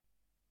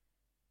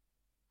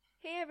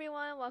Hey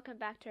everyone, welcome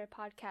back to our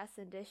podcast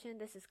edition.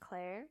 This is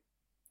Claire,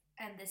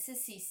 And this is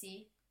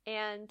Cece.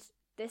 and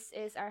this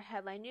is our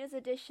headline news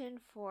edition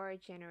for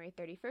January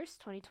 31st,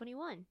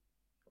 2021.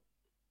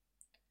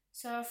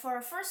 So, for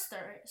our first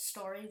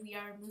story, we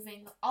are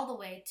moving all the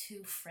way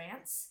to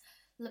France.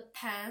 Le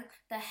Pen,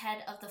 the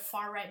head of the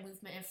far right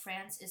movement in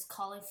France, is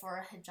calling for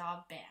a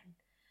hijab ban.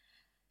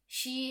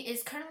 She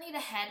is currently the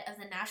head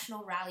of the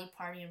National Rally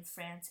Party in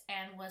France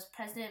and was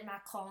President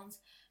Macron's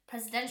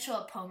presidential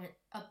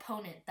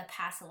opponent the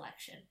past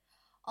election.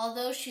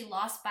 Although she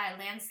lost by a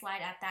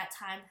landslide at that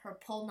time, her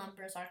poll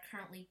numbers are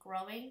currently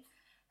growing.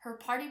 Her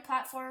party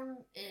platform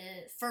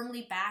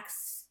firmly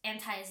backs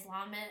anti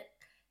Islamic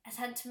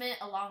sentiment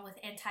along with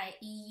anti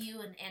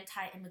EU and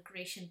anti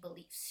immigration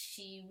beliefs.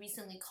 She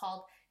recently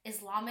called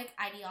Islamic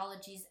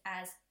ideologies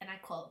as, and I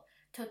quote,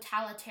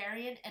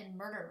 totalitarian and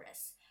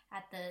murderous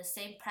at the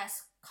same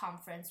press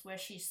conference where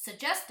she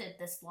suggested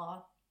this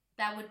law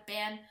that would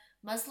ban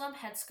Muslim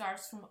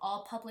headscarves from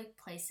all public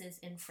places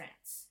in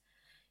France.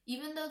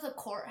 Even though the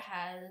court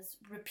has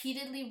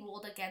repeatedly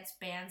ruled against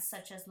bans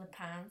such as Le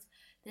Pen's,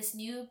 this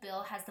new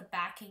bill has the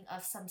backing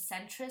of some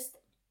centrist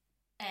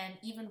and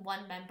even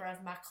one member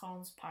of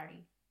Macron's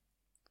party.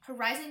 Her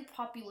rising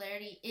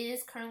popularity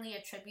is currently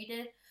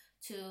attributed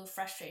to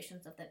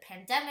frustrations of the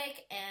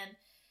pandemic and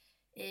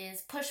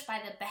is pushed by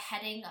the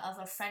beheading of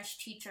a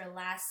French teacher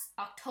last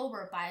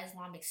October by an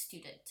Islamic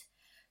student.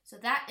 So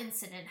that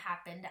incident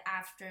happened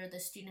after the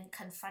student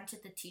confronted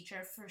the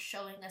teacher for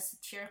showing a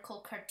satirical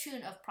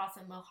cartoon of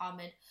Prophet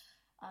Muhammad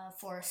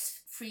for a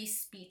free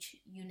speech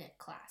unit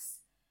class.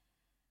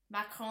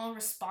 Macron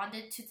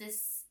responded to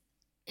this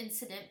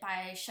incident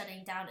by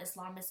shutting down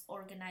Islamist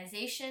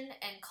organization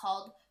and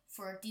called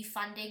for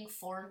defunding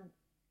foreign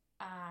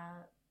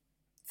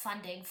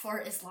funding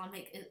for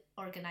Islamic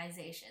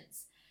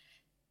organizations.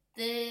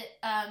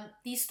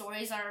 These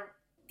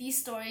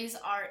stories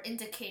are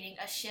indicating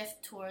a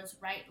shift towards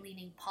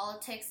right-leaning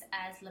politics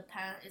as Le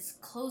Pen is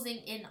closing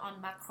in on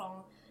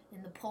Macron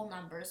in the poll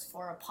numbers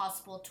for a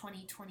possible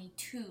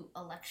 2022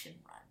 election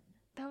run.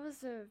 That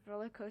was a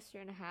roller coaster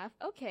and a half.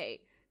 Okay.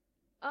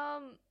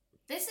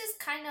 This is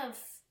kind of,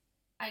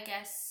 I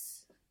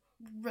guess,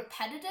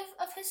 repetitive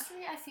of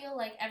history. I feel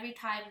like every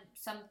time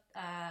some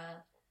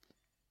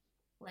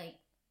like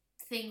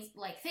things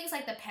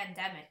like the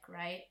pandemic,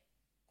 right?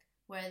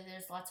 Where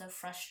there's lots of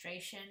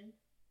frustration,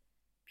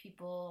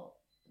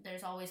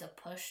 there's always a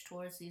push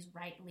towards these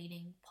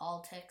right-leaning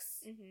politics.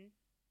 Mm-hmm.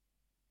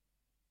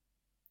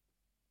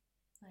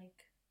 Like,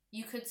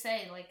 you could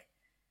say, like,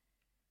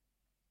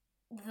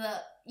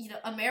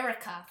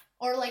 America,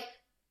 or, like,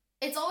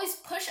 it's always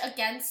push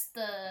against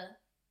the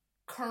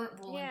current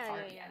ruling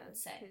party, I would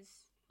say.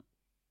 'Cause...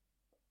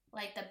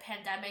 Like, the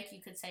pandemic,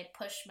 you could say,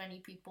 pushed many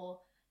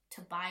people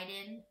to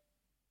Biden.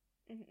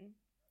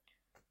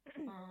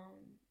 Mm-hmm.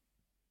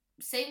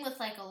 Same with,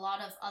 like, a lot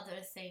of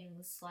other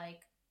things,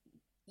 like,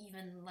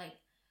 even, like,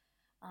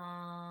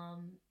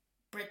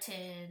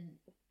 Britain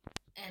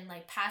and,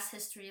 like, past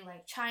history,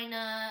 like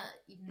China,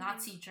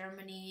 Nazi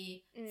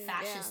Germany,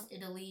 fascist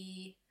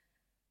Italy,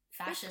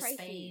 fascist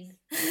Spain.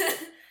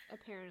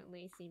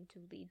 Apparently seem to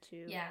lead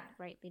to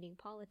right-leaning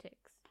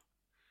politics.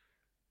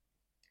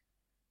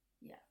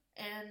 Yeah,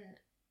 and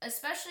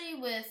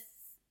especially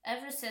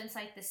ever since,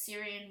 like, the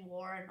Syrian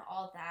war and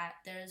all that,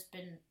 there's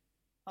been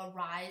a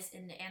rise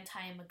in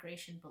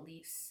anti-immigration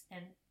beliefs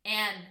and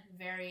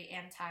very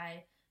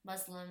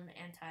anti-Muslim,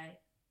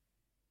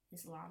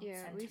 anti-Islam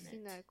sentiment. We've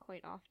seen that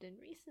quite often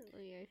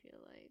recently, I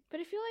feel like. But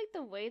I feel like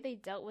the way they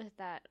dealt with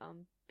that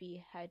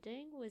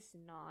beheading was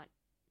not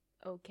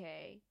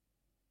okay.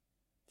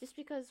 Just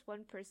because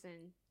one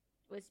person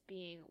was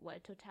being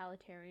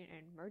totalitarian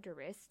and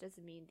murderous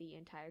doesn't mean the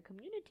entire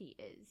community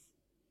is.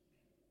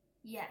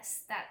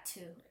 Yes, that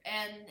too.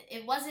 And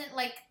it wasn't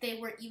like they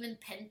were even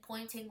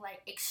pinpointing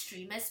like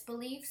extremist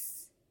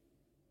beliefs.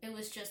 It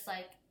was just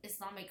like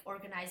Islamic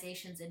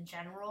organizations in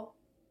general.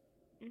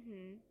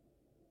 Mm-hmm.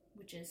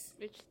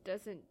 Which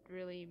doesn't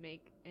really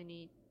make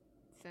any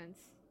sense.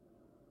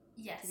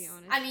 Yes. To be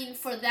honest. I mean,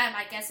 for them,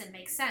 I guess it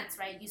makes sense,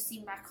 right? You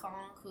see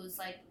Macron, who's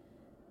like,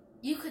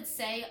 you could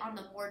say on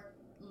the more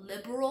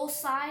liberal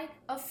side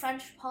of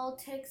French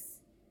politics,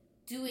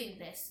 doing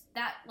this.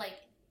 That,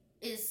 like,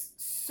 is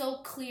so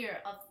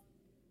clear of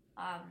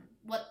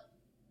what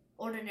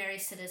ordinary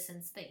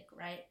citizens think,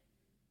 right?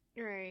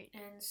 Right.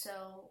 And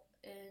so,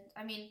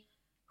 I mean,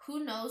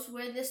 who knows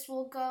where this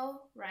will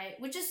go, right?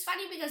 Which is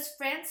funny because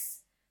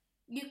France,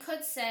 you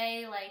could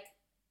say, like,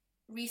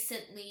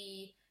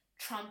 recently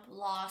Trump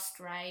lost,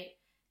 right?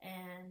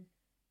 And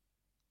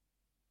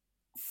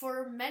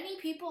for many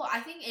people, I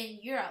think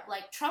in Europe,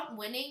 like, Trump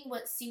winning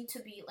what seemed to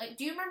be, like,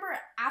 do you remember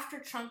after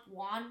Trump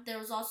won, there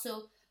was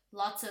also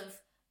lots of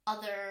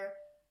other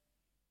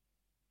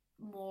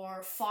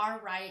more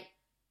far-right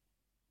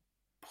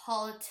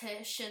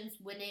politicians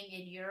winning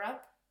in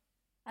Europe?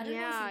 I don't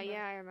know if you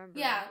I remember.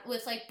 Yeah,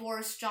 with, like,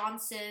 Boris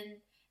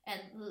Johnson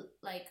and,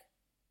 like,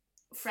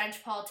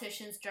 French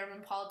politicians,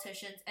 German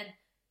politicians, and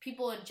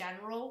people in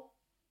general.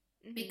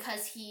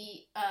 because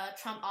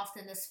Trump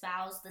often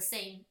espoused the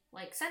same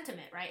like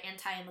sentiment, right?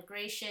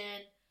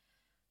 Anti-immigration,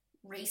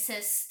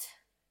 racist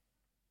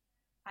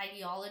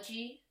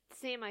ideology.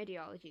 Same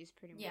ideologies,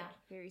 pretty much. Yeah,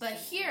 Very but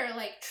similar. here,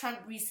 like Trump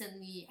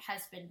recently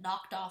has been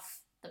knocked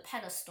off the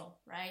pedestal,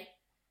 right?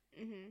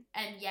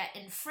 And yet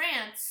in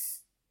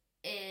France,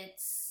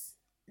 it's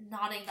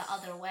nodding the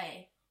other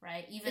way,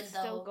 right? Even it's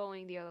though still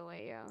going the other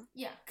way, yeah.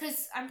 Yeah,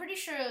 because I'm pretty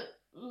sure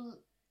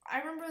I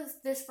remember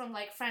this from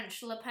like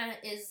French. Le Pen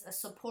is a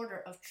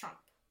supporter of Trump,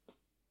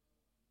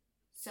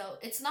 so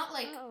it's not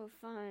like oh,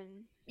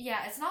 fun.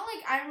 Yeah, it's not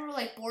like I remember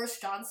like Boris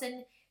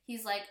Johnson.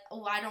 He's like,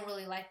 oh, I don't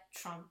really like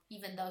Trump,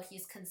 even though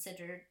he's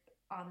considered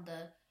on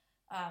the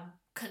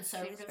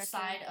conservative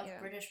side of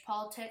British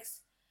politics.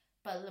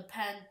 But Le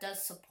Pen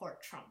does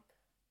support Trump.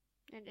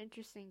 An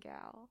interesting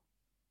gal.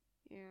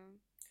 Yeah.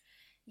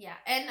 Yeah,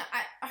 and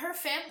her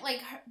family,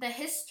 like the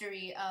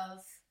history of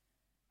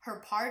her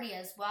party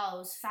as well,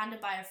 was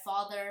founded by her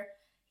father.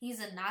 He's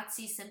a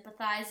Nazi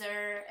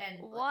sympathizer,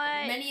 and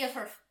what? Many of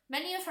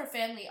her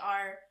family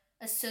are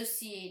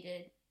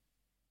associated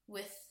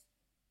with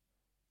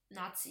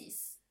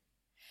Nazis,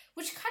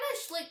 which kind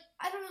of like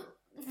I don't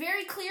know,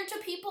 very clear to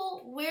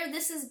people where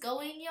this is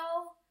going,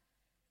 y'all.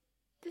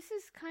 This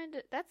is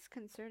that's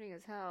concerning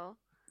as hell.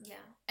 Yeah,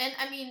 and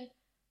I mean,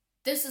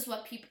 this is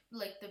what people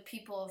like the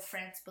people of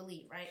France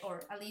believe, right?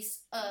 Or at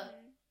least a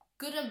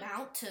good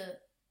amount to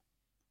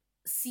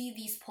see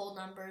these poll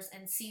numbers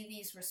and see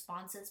these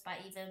responses by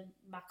even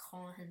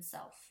Macron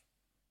himself.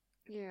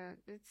 Yeah,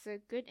 it's a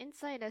good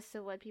insight as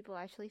to what people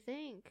actually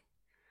think,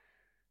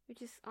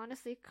 which is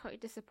honestly quite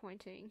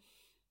disappointing.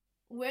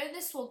 Where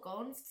this will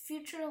go in the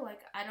future,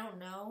 like, I don't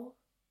know.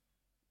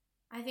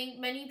 I think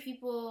many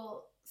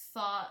people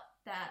thought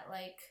that,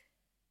 like,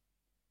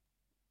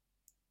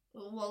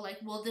 well,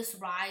 like, will this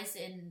rise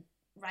in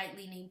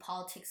right-leaning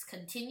politics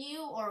continue,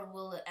 or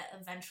will it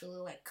eventually,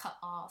 like, cut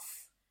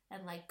off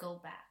and, like, go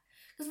back?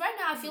 Because right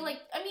now I feel like,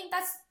 I mean,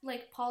 that's,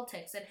 like,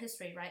 politics and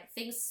history, right?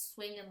 Things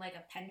swing in, like,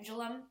 a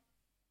pendulum.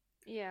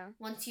 Yeah.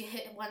 Once you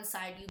hit one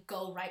side, you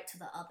go right to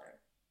the other.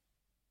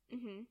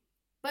 Mm-hmm.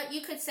 But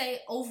you could say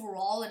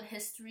overall in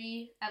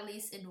history, at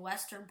least in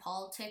Western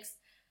politics,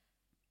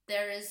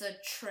 there is a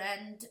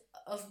trend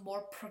of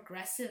more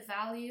progressive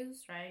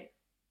values, right?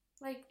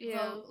 Like,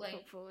 vote, like,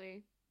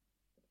 hopefully.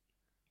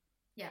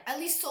 Yeah, at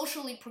least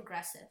socially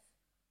progressive.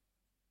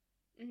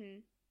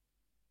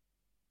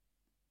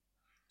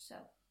 So,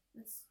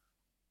 it's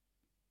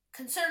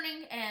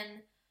concerning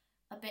and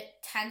a bit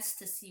tense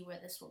to see where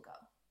this will go.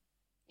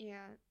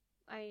 Yeah,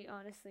 I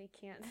honestly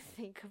can't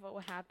think of what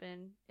would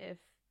happen if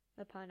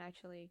Le Pen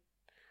actually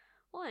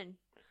won.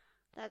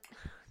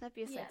 That'd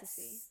be a sight to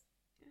see.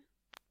 Yeah.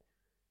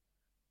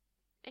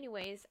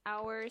 Anyways,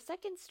 our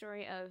second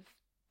story of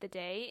the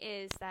day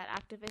is that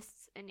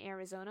activists in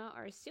Arizona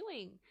are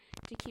suing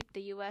to keep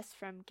the U.S.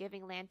 from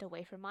giving land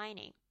away for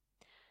mining.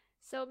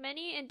 So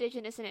many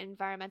indigenous and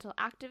environmental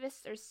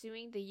activists are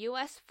suing the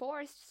U.S.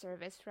 Forest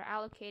Service for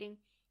allocating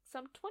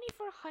some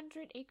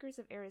 2,400 acres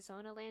of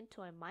Arizona land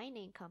to a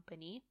mining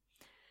company.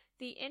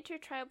 The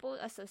Intertribal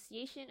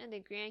Association and the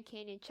Grand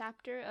Canyon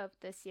chapter of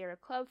the Sierra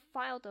Club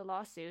filed a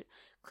lawsuit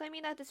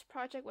claiming that this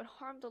project would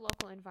harm the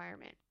local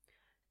environment.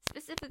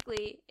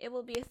 Specifically, it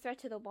will be a threat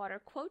to the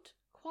water, quote,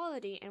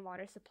 quality and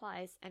water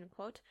supplies, end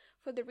quote,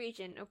 for the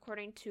region,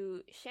 according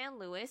to Shan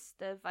Lewis,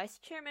 the vice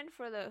chairman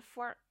for the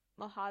Fort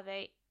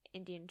Mojave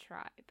Indian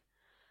tribe.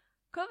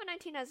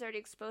 COVID-19 has already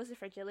exposed the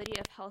fragility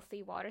of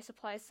healthy water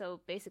supplies, so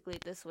basically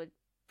this would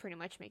pretty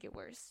much make it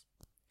worse.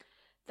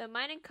 The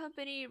mining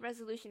company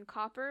Resolution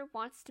Copper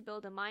wants to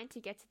build a mine to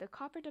get to the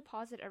copper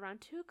deposit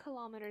around 2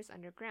 kilometers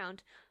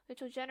underground,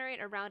 which will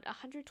generate around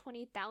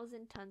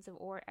 120,000 tons of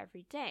ore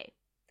every day.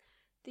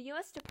 The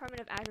U.S.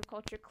 Department of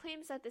Agriculture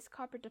claims that this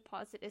copper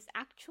deposit is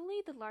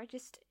actually the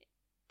largest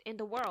in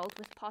the world,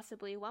 with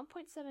possibly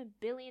 1.7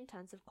 billion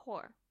tons of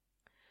core.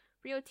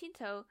 Rio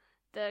Tinto,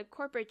 the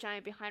corporate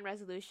giant behind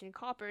Resolution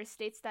Copper,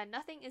 states that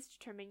nothing is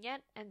determined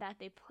yet and that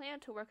they plan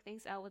to work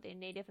things out with the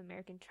Native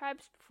American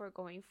tribes before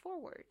going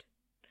forward.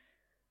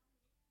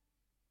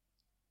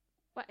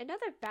 But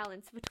another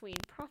balance between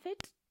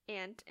profit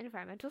and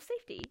environmental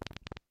safety.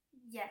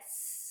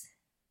 Yes.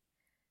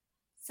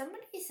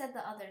 Somebody said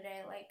the other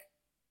day, like,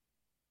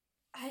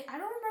 I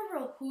don't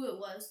remember who it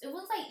was. It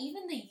was like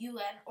even the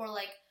UN or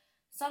like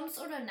some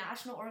sort of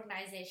national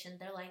organization.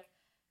 They're like,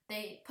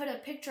 they put a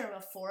picture of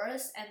a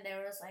forest and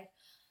there was like,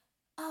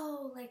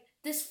 oh, like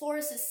this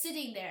forest is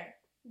sitting there.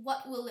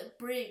 What will it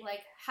bring?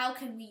 Like, how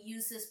can we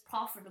use this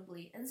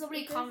profitably? And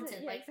somebody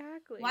commented, like,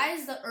 exactly. Why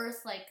is the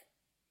earth like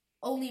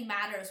only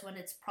matters when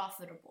it's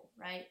profitable,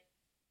 right?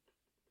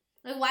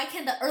 Like, why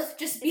can't the earth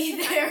just be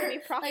there?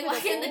 Like, why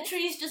can't the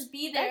trees just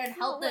be there and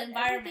help the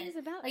environment?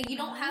 Like, you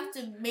don't have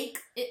to make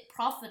it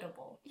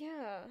profitable.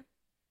 Yeah.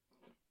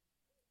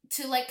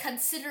 To, like,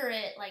 consider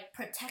it, like,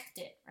 protect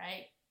it,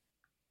 right?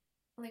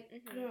 Like,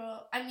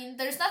 girl, I mean,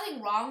 there's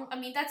nothing wrong. I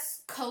mean,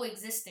 that's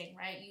coexisting,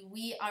 right?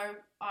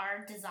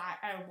 Our desire,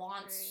 our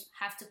wants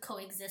have to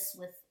coexist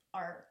with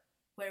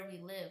where we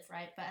live,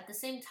 right? But at the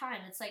same time,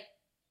 it's like,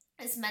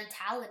 this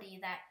mentality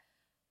that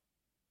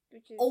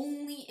Which is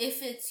only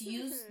if it's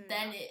used,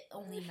 then it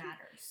only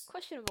matters.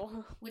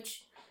 questionable.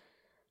 Which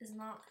is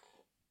not...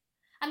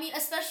 I mean,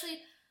 especially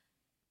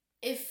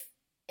if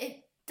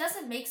it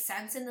doesn't make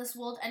sense in this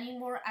world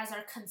anymore, as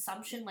our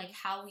consumption, like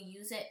how we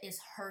use it, is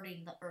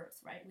hurting the earth,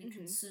 right? We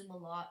consume a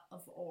lot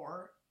of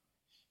ore.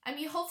 I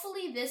mean,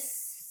 hopefully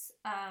this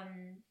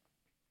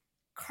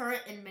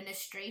current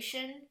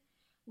administration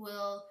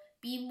will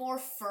be more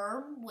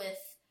firm with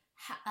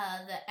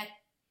the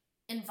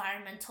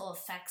environmental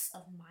effects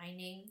of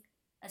mining,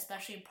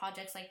 especially in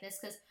projects like this,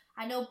 because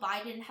I know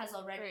Biden has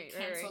already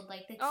canceled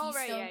like the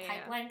Keystone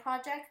Pipeline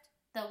project,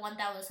 the one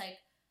that was like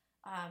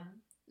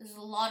there's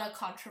a lot of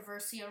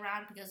controversy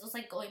around because it was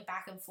like going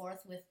back and forth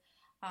with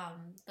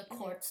the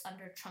courts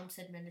under Trump's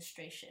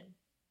administration.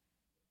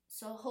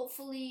 So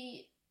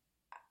hopefully,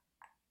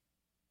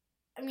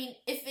 I mean,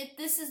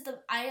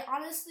 I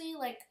honestly,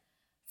 like,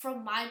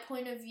 from my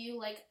point of view,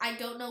 like, I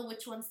don't know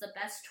which one's the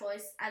best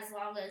choice, as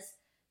long as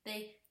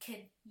they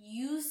can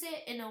use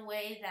it in a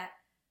way that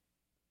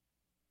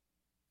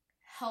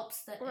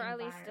helps the environment. Or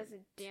at least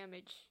doesn't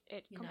damage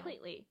it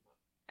completely,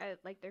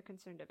 like they're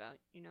concerned about,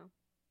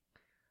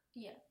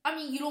 Yeah. I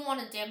mean, you don't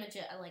want to damage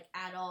it, like,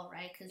 at all,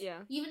 right? Because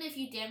even if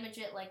you damage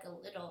it, like, a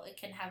little, it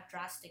can have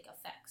drastic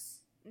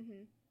effects.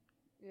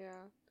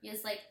 Yeah.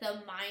 It's like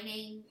the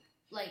mining...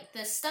 Like,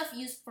 the stuff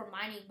used for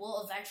mining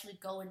will eventually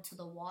go into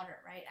the water,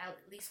 right? At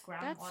least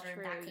groundwater,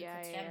 and that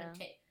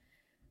could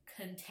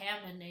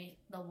contaminate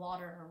the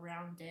water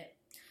around it.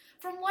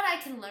 From what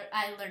I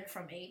learned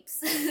from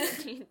apes.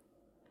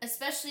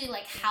 Especially,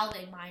 like, how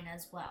they mine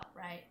as well,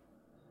 right?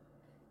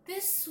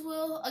 This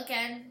will,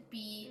 again,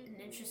 be an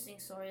interesting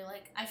story.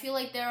 Like, I feel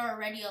like there are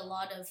already a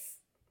lot of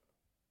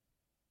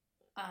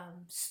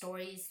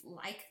stories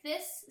like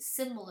this,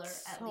 similar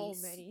at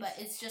least. Many. But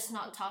it's just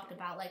not talked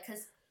about, like,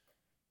 because...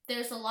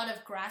 There's a lot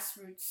of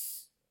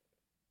grassroots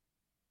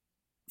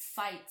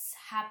fights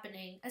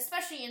happening,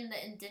 especially in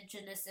the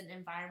indigenous and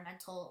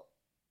environmental,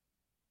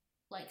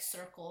 like,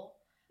 circle.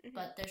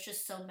 But there's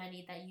just so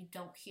many that you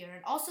don't hear.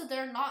 And also,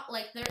 they're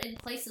in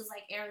places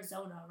like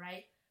Arizona,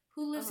 right?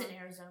 Who lives in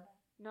Arizona?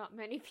 Not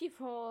many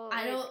people.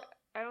 I don't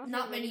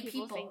think many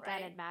people think right?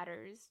 that it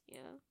matters.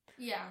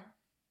 Yeah.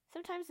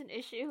 Sometimes an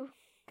issue,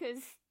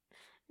 because,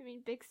 I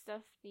mean, big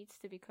stuff needs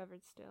to be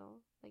covered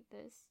still, like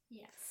this.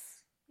 Yes.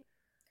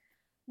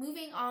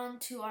 Moving on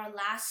to our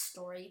last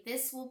story,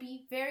 this will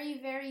be very,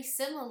 very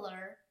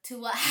similar to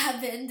what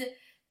happened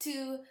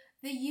to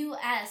the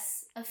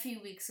U.S. a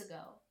few weeks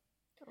ago.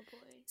 Oh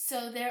boy.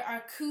 So there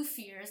are coup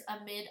fears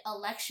amid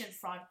election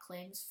fraud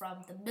claims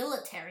from the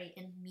military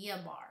in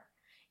Myanmar.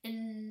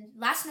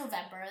 Last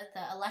November,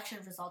 the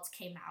election results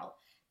came out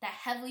that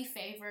heavily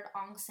favored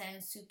Aung San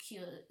Suu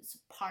Kyi's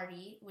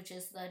party, which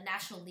is the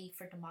National League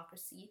for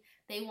Democracy.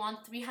 They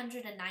won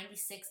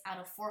 396 out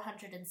of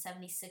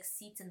 476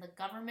 seats in the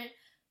government,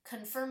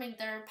 confirming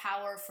their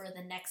power for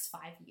the next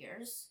 5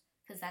 years,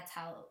 because that's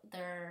how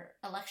their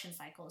election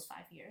cycle is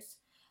 5 years.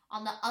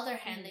 On the other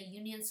hand, the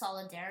Union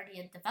Solidarity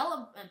and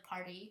Development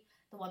Party,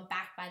 the one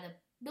backed by the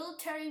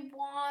military,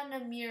 won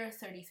a mere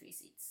 33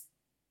 seats.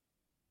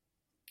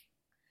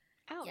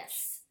 Ouch.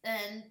 Yes,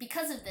 and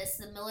because of this,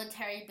 the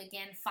military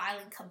began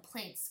filing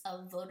complaints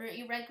of voter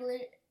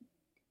irregularities.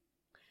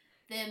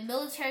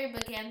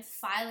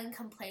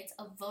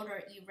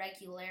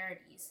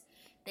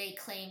 They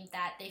claimed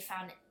that they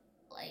found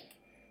like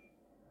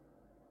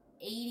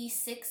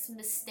 86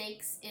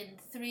 mistakes in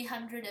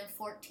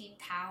 314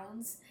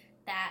 towns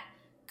that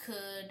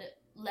could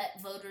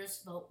let voters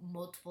vote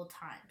multiple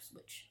times,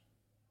 which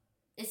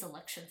is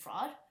election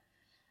fraud.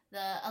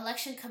 The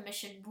Election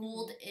Commission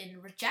ruled in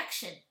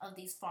rejection of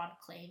these fraud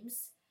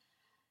claims.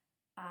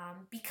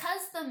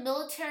 Because the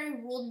military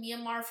ruled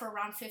Myanmar for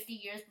around 50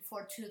 years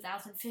before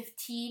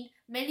 2015,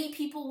 many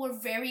people were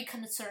very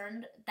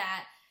concerned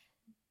that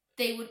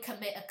they would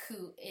commit a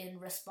coup in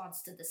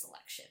response to this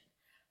election.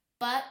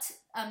 But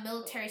a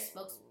military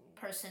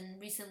spokesperson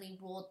recently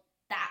ruled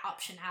that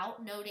option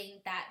out,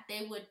 noting that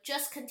they would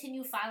just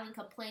continue filing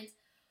complaints.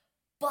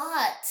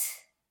 But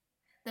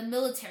the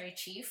military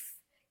chief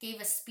gave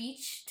a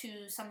speech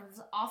to some of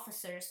his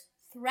officers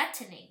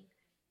threatening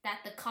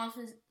that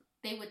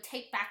they would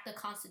take back the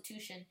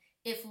constitution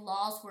if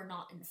laws were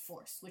not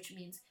enforced, which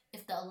means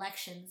if the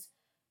elections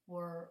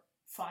were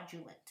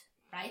fraudulent,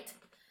 right?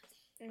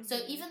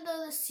 So even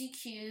though the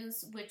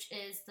CQs, which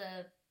is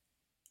the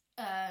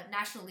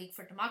National League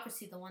for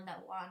Democracy, the one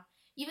that won,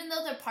 even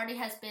though their party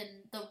has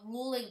been the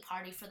ruling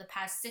party for the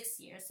past 6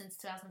 years, since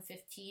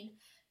 2015,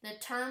 the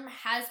term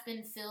has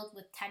been filled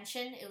with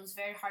tension. It was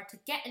very hard to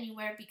get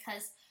anywhere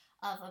because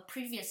of a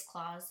previous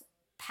clause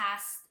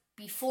passed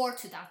before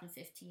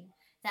 2015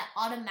 that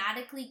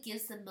automatically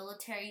gives the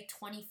military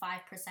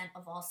 25%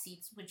 of all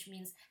seats, which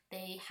means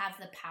they have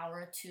the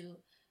power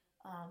to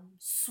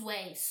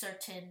sway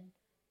certain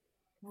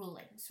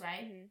rulings,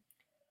 right? Mm-hmm.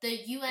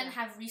 The UN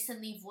have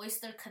recently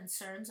voiced their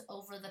concerns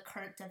over the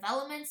current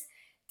developments,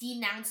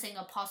 denouncing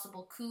a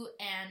possible coup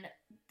and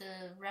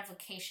the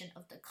revocation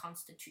of the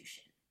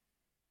constitution.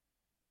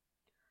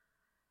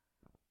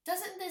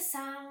 Doesn't this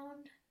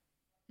sound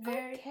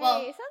very Okay,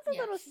 well? it sounds a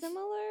Yeah. little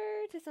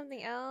similar to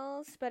something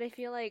else, but I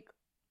feel like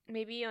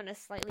maybe on a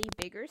slightly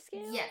bigger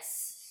scale.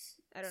 Yes.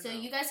 I don't So know.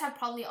 you guys have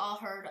probably all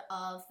heard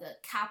of the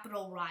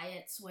Capitol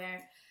riots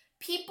where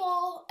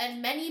people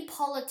and many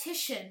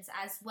politicians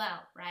as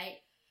well,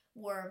 right,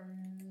 were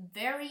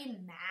very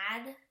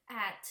mad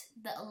at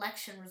the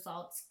election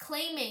results,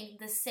 claiming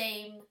the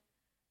same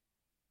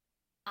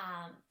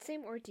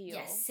Same ordeal.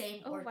 yes,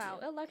 same Oh ordeal. wow,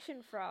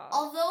 election fraud.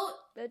 Although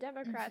the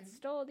Democrats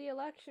stole the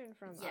election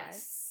from us.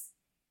 yes.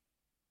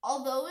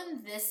 Although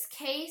in this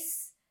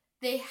case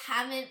they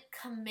haven't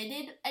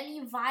committed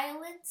any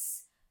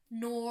violence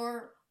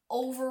nor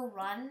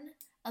overrun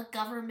a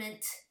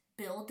government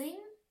building,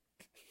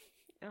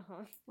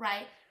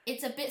 right?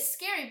 It's a bit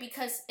scary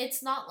because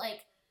it's not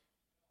like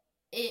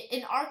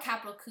in our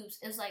Capitol coups,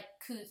 it's like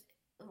coups.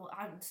 Well,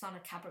 it's not a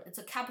Capitol; it's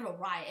a Capitol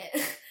riot.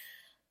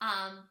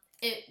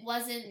 It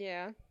wasn't.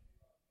 Yeah.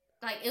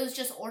 Like it was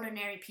just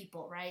ordinary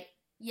people, right?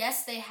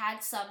 Yes, they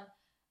had some.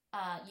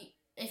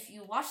 If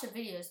you watch the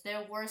videos,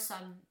 there were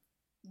some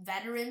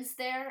veterans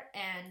there,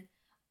 and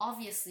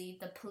obviously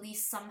the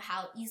police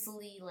somehow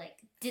easily like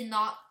did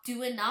not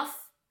do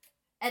enough,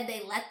 and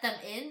they let them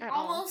in At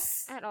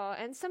all,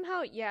 and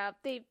somehow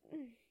they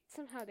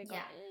got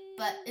yeah.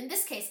 But in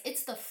this case,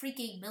 it's the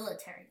freaking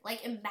military.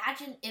 Like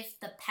imagine if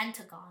the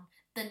Pentagon,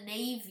 the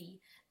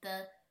Navy,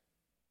 the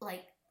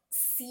like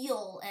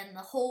SEAL, and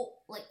the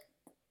whole like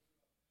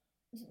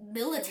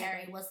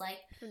military was like,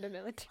 from the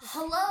military.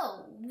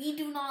 hello, we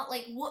do not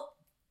like what.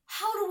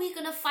 How are we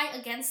gonna fight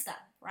against them,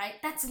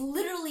 right? That's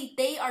literally,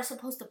 they are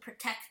supposed to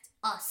protect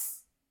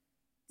us.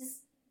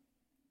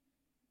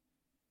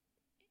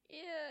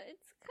 Yeah,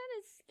 it's kind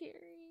of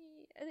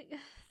scary. I think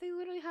they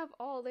literally have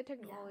all the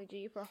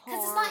technology for harm.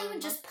 Because it's not even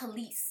just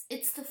police,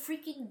 it's the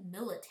freaking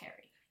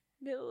military.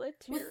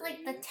 With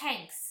like the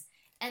tanks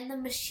and the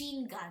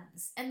machine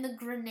guns and the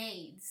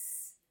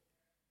grenades.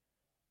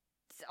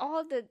 It's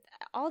all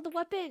the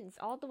weapons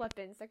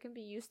that can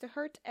be used to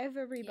hurt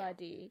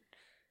everybody.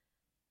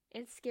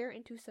 And scare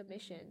into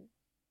submission,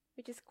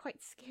 which is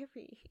quite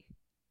scary.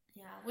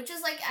 Yeah, which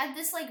is like at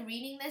this like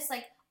reading this,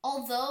 like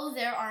although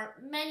there are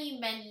many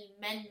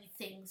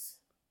things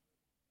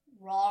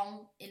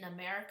wrong in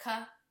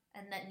America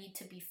and that need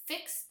to be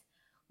fixed,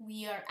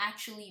 we are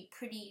actually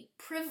pretty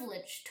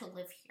privileged to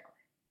live here.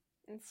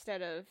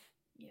 Instead of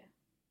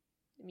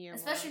Myanmar,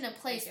 especially in a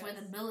place where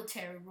the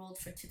military ruled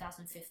for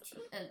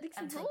 2015.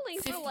 It's ruling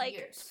for like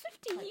years.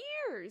 50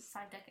 years.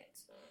 5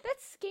 decades.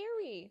 That's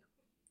scary.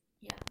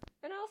 Yeah.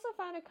 And I also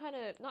find it kind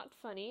of not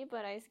funny,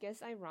 but I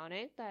guess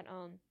ironic that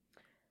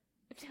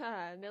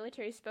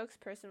military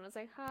spokesperson was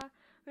like,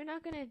 we're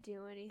not gonna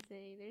do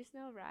anything. There's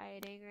no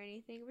rioting or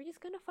anything. We're just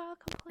gonna file a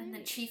complaint.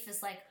 And the chief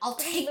is like, I'll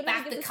take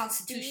back the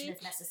Constitution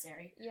if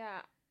necessary.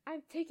 Yeah,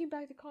 I'm taking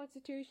back the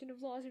Constitution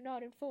if laws are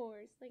not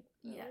enforced. Like,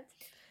 yeah.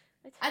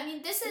 I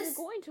mean, this is... If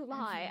you're going to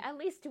lie, at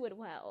least do it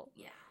well.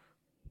 Yeah.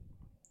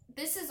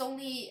 This is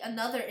only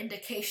another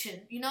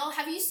indication. You know,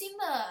 have you seen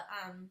the,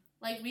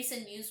 like,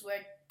 recent news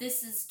where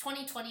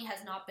 2020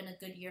 has not been a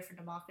good year for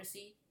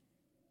democracy?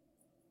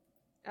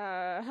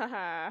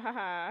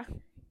 Haha.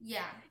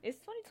 Yeah. Is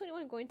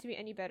 2021 going to be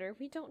any better?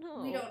 We don't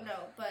know. We don't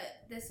know,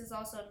 but this is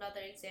also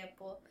another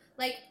example.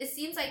 Like, it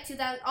seems like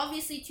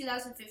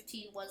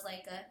 2015 was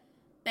like a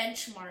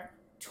benchmark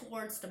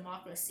towards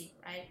democracy,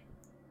 right?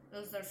 It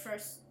was their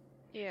first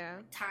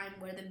time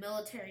where the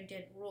military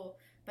did rule,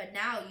 but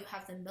now you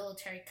have the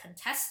military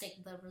contesting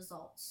the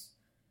results.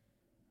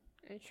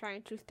 And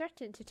trying to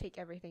threaten to take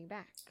everything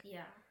back.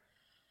 Yeah.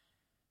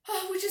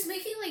 Which is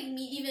making like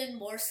me even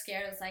more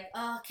scared. It's like,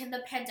 can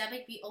the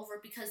pandemic be over?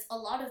 Because a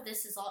lot of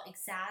this is all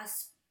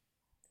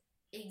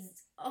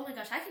oh my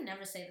gosh, I can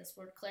never say this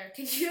word, Claire.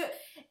 Can you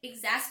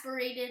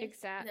exasperated?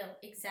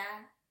 Exasperated?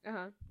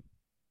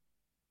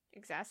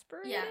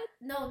 Yeah.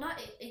 No,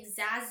 not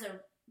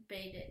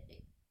exacerbated.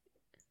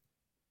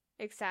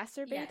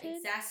 Exacerbated? Yeah,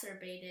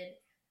 exacerbated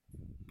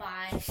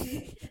by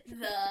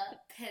the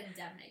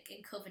pandemic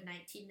and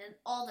COVID-19 and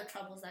all the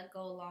troubles that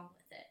go along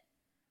with it.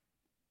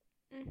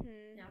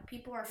 Mm-hmm. Yeah,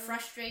 people are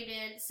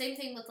frustrated. Same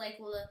thing with like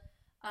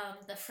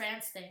the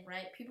France thing,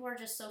 right? People are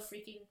just so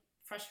freaking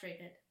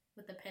frustrated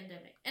with the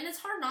pandemic, and it's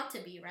hard not to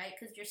be, right?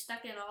 Because you're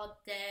stuck in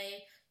all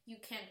day. You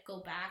can't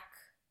go back,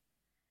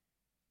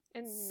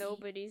 and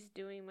nobody's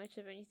doing much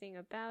of anything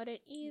about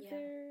it either.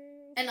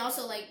 Yeah. And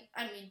also, like,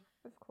 I mean,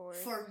 of course,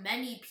 for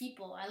many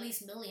people, at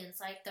least millions,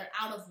 like they're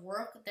out of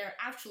work. They're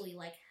actually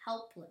like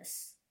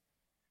helpless,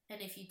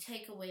 and if you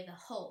take away the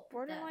hope,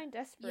 borderline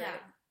desperate. Yeah.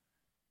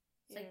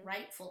 It's like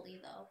rightfully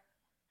though.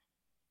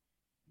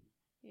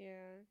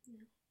 Yeah.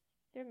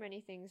 There are many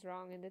things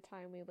wrong in the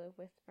time we live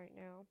with right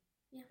now.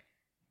 Yeah.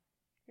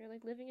 You're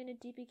like living in a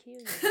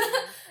DBQ.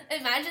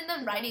 Imagine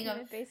them writing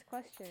a base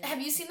question.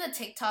 Have you seen the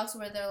TikToks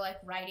where they're like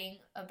writing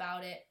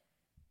about it?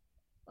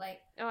 Like,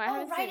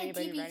 write a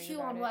DBQ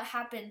on what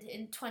happened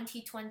in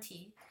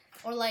 2020,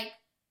 or like,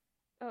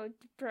 oh,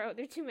 bro,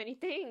 there are too many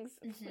things.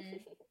 Mm-hmm.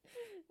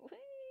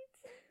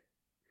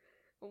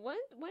 What?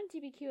 One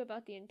DBQ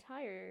about the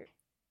entire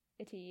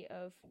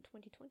of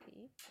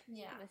 2020.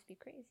 Yeah. It must be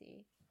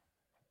crazy.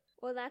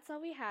 Well, that's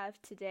all we have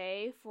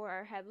today for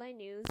our headline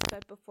news,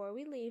 but before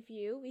we leave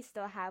you, we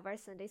still have our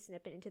Sunday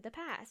snippet into the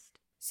past.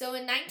 So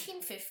in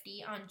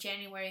 1950, on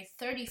January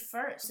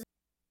 31st,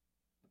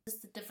 is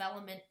the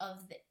development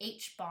of the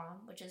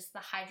H-bomb, which is the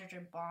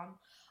hydrogen bomb,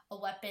 a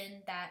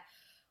weapon that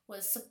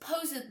was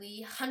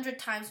supposedly 100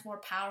 times more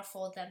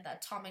powerful than the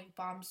atomic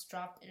bombs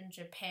dropped in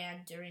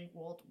Japan during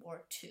World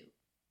War II.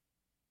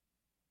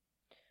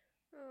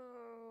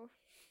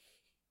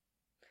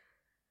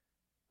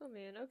 Oh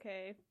man,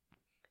 okay.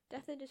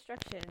 Death and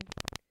destruction,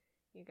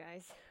 you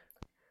guys.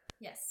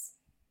 Yes.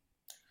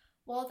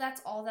 Well,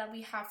 that's all that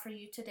we have for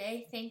you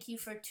today. Thank you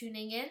for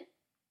tuning in.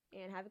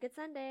 And have a good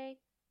Sunday.